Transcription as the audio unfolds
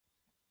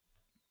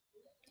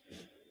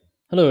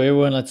Hello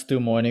everyone, let's do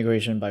more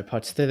integration by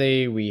parts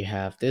today. We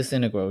have this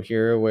integral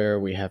here where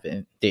we have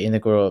the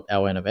integral of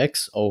ln of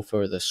x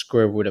over the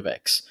square root of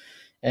x.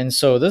 And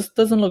so this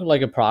doesn't look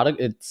like a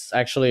product, it's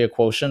actually a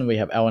quotient. We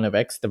have ln of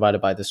x divided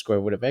by the square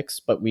root of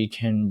x, but we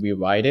can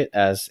rewrite it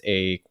as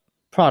a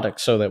product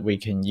so that we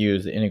can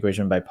use the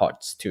integration by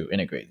parts to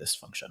integrate this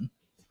function.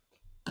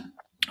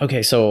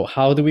 Okay, so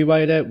how do we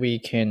write it? We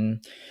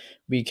can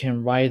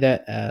write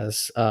that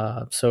as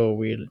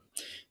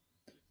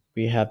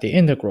we have the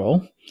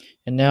integral.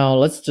 And now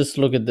let's just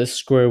look at this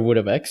square root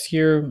of x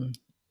here.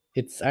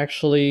 It's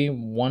actually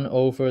 1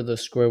 over the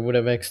square root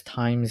of x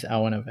times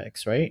ln of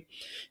x, right?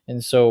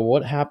 And so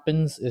what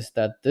happens is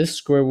that this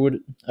square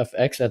root of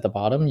x at the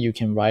bottom, you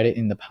can write it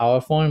in the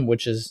power form,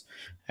 which is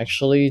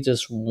actually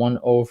just 1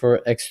 over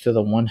x to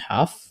the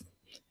 1/2,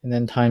 and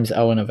then times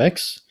ln of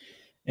x.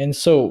 And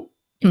so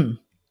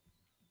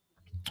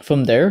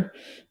from there,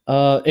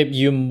 if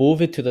you move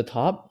it to the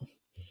top,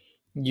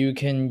 you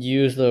can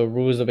use the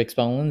rules of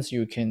exponents.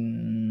 You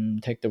can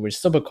take the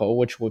reciprocal,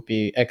 which would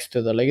be x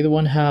to the negative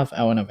 1/2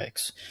 ln of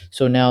x.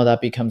 So now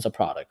that becomes a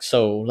product.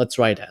 So let's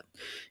write that.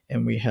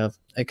 And we have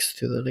x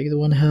to the negative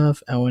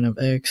 1/2 ln of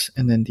x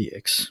and then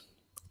dx.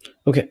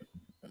 Okay.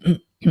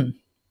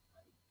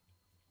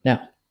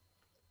 Now,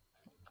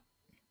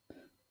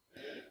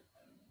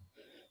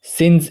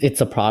 since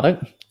it's a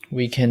product,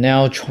 we can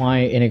now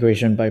try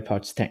integration by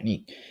parts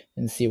technique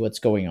and see what's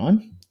going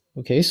on.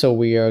 Okay, so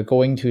we are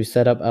going to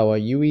set up our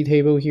UE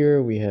table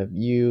here. We have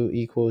U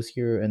equals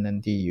here and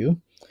then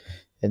du,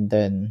 and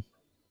then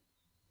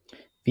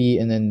v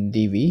and then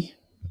dv.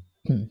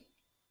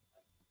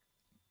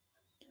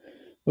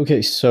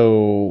 Okay,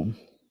 so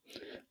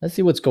let's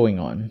see what's going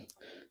on.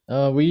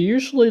 We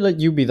usually let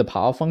u be the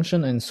power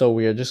function, and so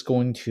we are just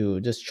going to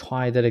just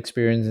try that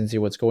experience and see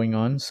what's going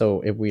on.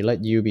 So if we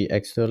let u be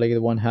x to the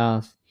negative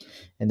 1/2,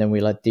 and then we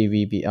let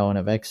dv be ln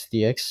of x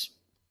dx,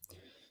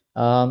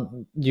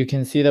 you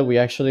can see that we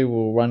actually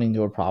will run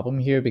into a problem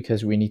here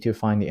because we need to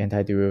find the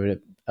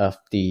antiderivative of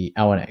the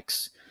ln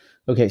x.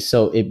 Okay,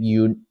 so if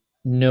you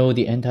know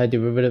the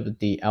antiderivative of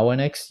the ln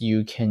x,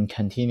 you can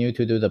continue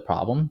to do the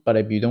problem, but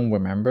if you don't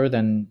remember,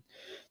 then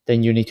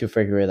you need to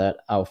figure that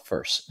out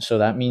first. So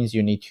that means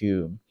you need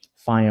to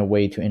find a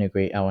way to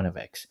integrate ln of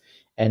x.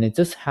 And it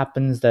just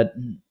happens that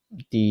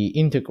the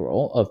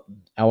integral of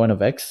ln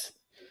of x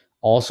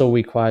also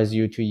requires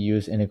you to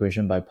use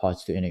integration by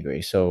parts to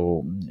integrate.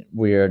 So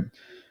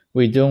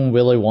we don't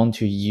really want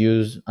to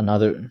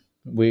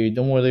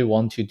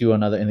do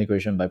another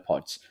integration by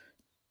parts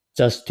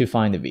just to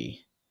find the v,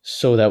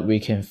 so that we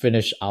can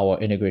finish our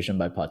integration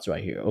by parts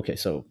right here. Okay,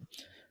 so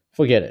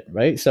forget it,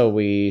 right? So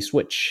we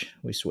switch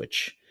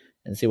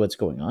and see what's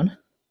going on.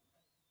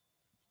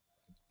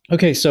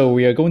 Okay, so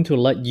we are going to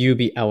let u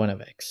be ln of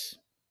x.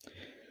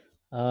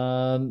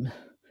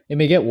 It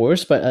may get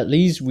worse, but at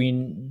least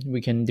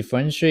we can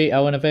differentiate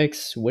ln of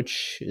x,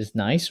 which is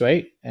nice,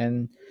 right?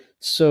 And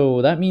so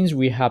that means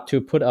we have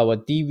to put our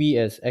dv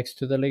as x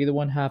to the negative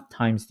 1/2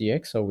 times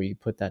dx. So we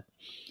put that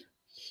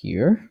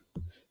here.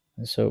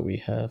 And so we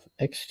have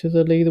x to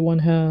the negative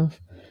 1/2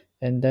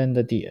 and then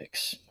the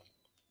dx.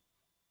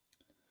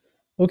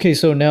 Okay,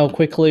 so now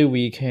quickly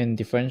we can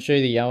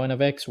differentiate the ln of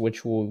x,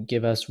 which will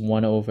give us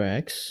 1 over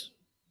x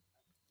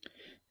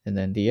and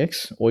then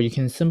dx, or you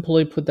can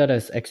simply put that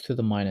as x to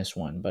the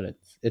 -1, but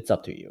it's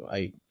up to you.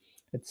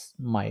 It's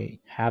my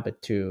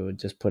habit to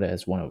just put it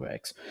as 1 over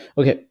x.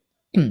 Okay,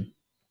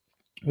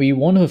 we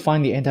want to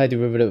find the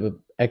antiderivative of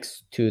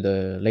x to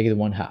the negative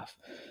 1/2.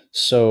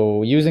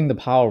 So using the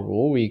power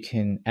rule, we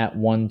can add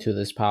 1 to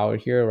this power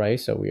here, right?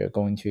 So we are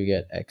going to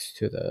get x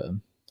to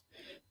the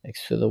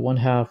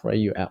 1/2, right?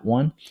 You add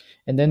 1.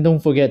 And then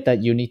don't forget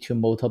that you need to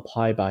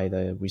multiply by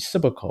the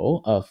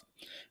reciprocal of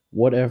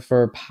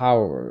whatever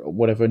power,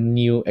 whatever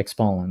new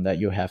exponent that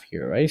you have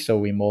here, right? So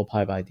we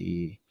multiply by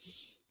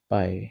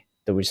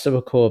the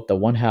reciprocal of the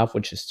 1/2,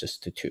 which is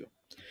just the 2.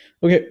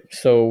 Okay,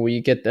 so we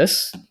get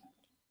this.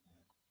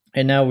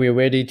 And now we're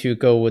ready to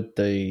go with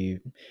the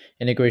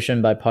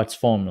integration by parts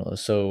formula.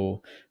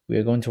 So we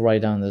are going to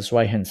write down this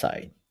right-hand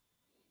side.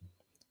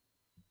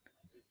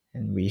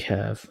 And we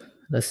have,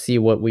 let's see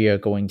what we are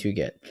going to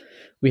get.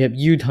 We have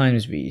u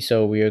times v.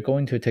 So we are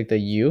going to take the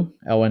u,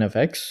 ln of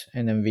x,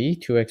 and then v,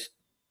 2x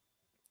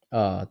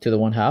to the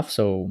 1/2.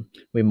 So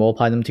we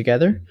multiply them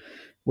together,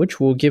 which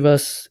will give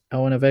us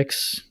ln of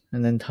x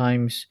and then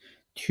times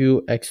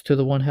 2x to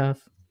the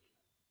 1/2.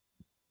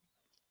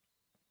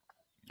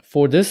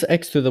 For this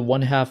x to the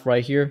 1/2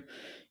 right here,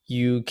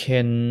 you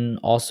can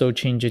also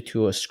change it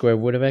to a square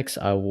root of x.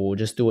 I will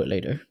just do it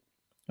later.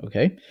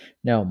 Okay,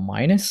 now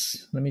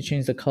minus, let me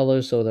change the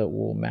color so that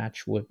will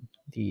match with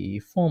the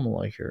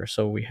formula here.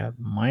 So we have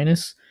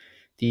minus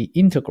the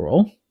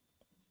integral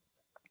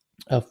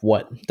of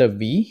what? The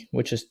v,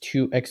 which is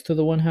 2x to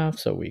the 1/2.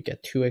 So we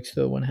get 2x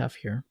to the 1/2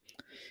 here.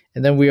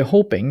 And then we are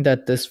hoping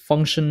that this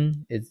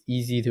function is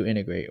easy to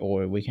integrate,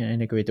 or we can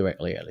integrate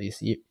directly at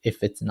least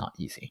if it's not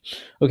easy.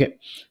 Okay,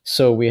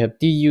 so we have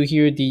du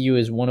here. Du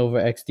is 1 over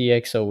x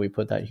dx, so we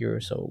put that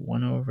here. So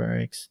 1 over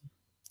x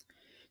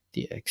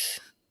dx.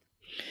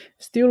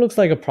 Still looks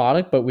like a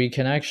product, but we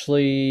can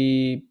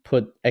actually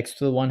put x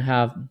to the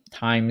 1/2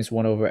 times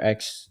 1 over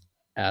x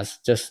as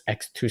just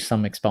x to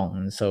some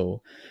exponent.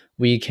 So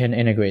we can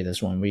integrate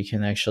this one. We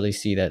can actually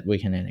see that we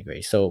can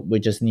integrate. So we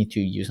just need to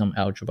use some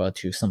algebra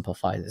to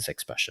simplify this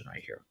expression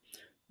right here.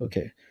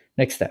 Okay,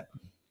 next step.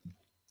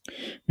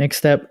 Next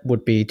step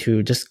would be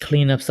to just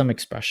clean up some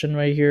expression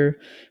right here.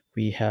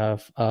 We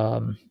have,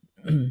 let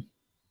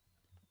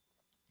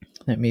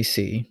me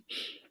see.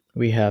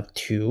 We have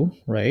 2,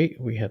 right?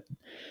 We have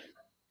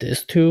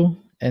this 2,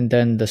 and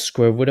then the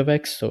square root of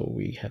x. So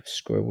we have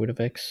square root of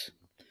x.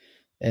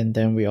 And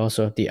then we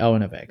also have the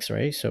ln of x,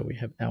 right? So we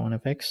have ln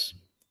of x.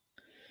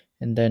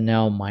 And then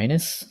now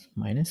minus.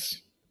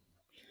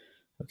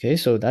 Okay,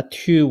 so that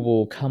 2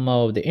 will come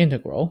out of the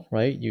integral,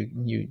 right?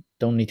 You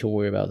don't need to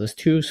worry about this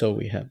 2. So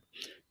we have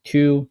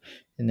 2,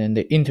 and then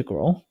the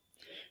integral.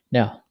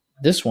 Now,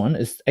 this one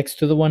is x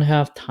to the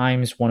 1/2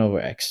 times 1 over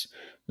x.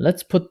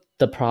 Let's put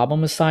the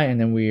problem aside, and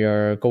then we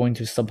are going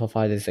to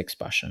simplify this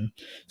expression.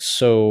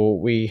 So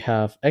we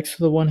have x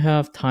to the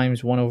 1/2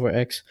 times 1 over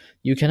x.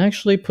 You can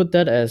actually put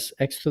that as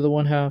x to the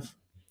 1/2,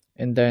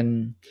 and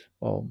then,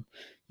 well,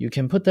 you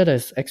can put that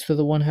as x to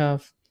the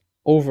 1/2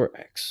 over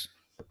x.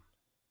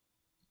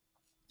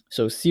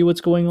 So see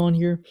what's going on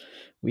here?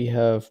 We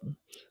have,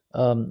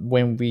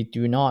 when we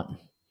do not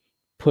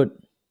put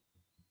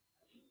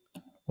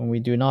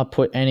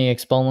any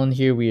exponent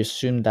here, we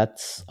assume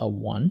that's a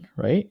 1,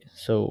 right?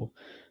 So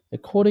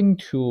according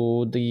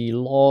to the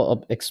law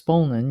of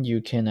exponent,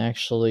 you can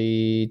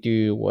actually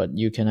do what?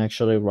 You can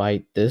actually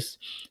write this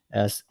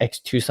as x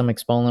to some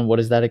exponent.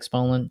 What is that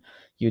exponent?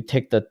 You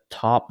take the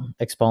top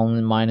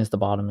exponent minus the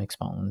bottom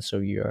exponent. So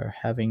you're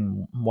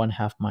having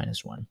 1/2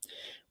 minus 1,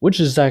 which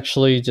is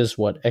actually just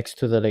what? X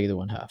to the negative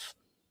 1/2.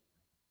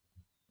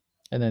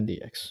 And then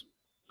dx.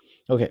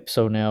 Okay,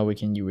 so now we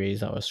can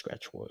erase our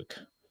scratch work.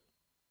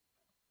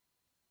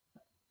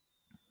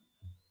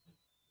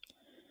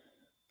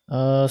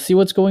 See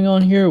what's going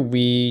on here?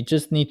 We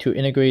just need to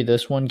integrate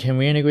this one. Can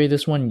we integrate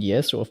this one?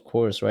 Yes, of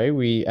course, right?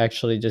 We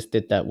actually just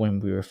did that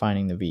when we were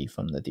finding the v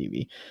from the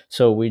dv.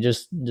 So we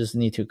just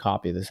need to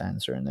copy this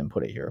answer and then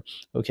put it here.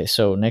 Okay,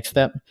 so next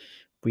step,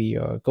 we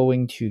are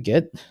going to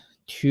get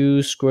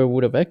 2 square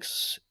root of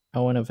x,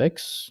 ln of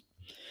x,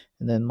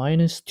 and then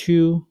minus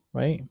 2,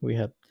 right? We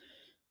have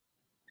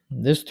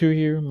this 2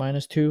 here,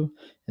 minus 2.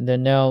 And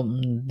then now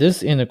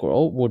this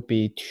integral would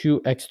be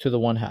 2x to the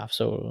 1/2.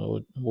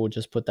 So we'll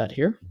just put that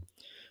here.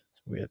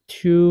 We have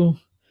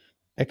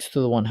 2x to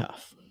the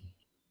 1/2.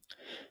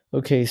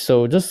 Okay,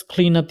 so just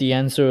clean up the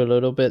answer a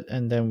little bit,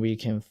 and then we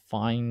can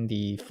find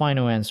the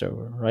final answer,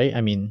 right?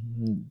 I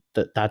mean,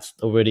 that's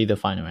already the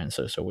final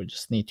answer, so we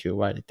just need to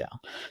write it down.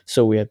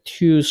 So we have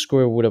 2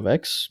 square root of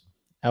x,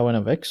 ln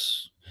of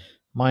x,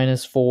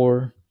 minus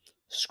 4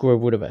 square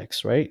root of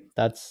x, right?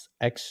 That's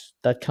x,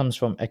 that comes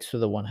from x to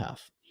the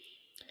 1/2.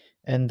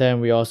 And then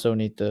we also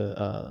need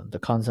the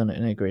constant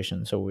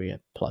integration, so we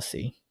have plus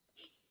c.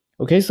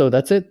 Okay, so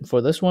that's it for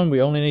this one.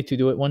 We only need to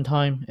do it one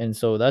time, and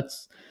so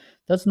that's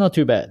not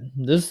too bad.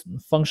 This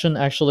function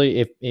actually,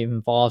 if it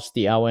involves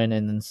the ln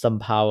and then some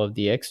power of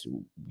dx,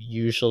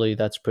 usually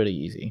that's pretty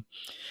easy.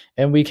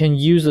 And we can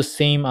use the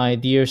same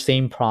idea,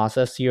 same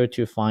process here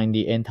to find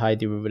the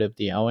antiderivative of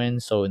the ln.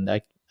 So in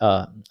that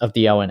of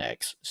the ln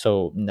x.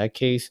 So in that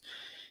case,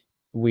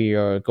 we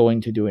are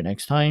going to do it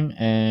next time,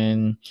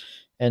 and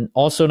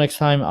also next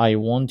time I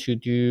want to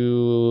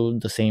do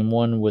the same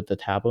one with the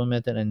tabular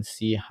method and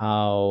see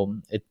how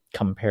it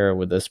compare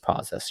with this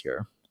process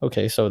here.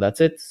 Okay, so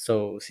that's it.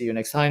 So see you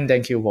next time.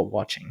 Thank you for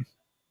watching.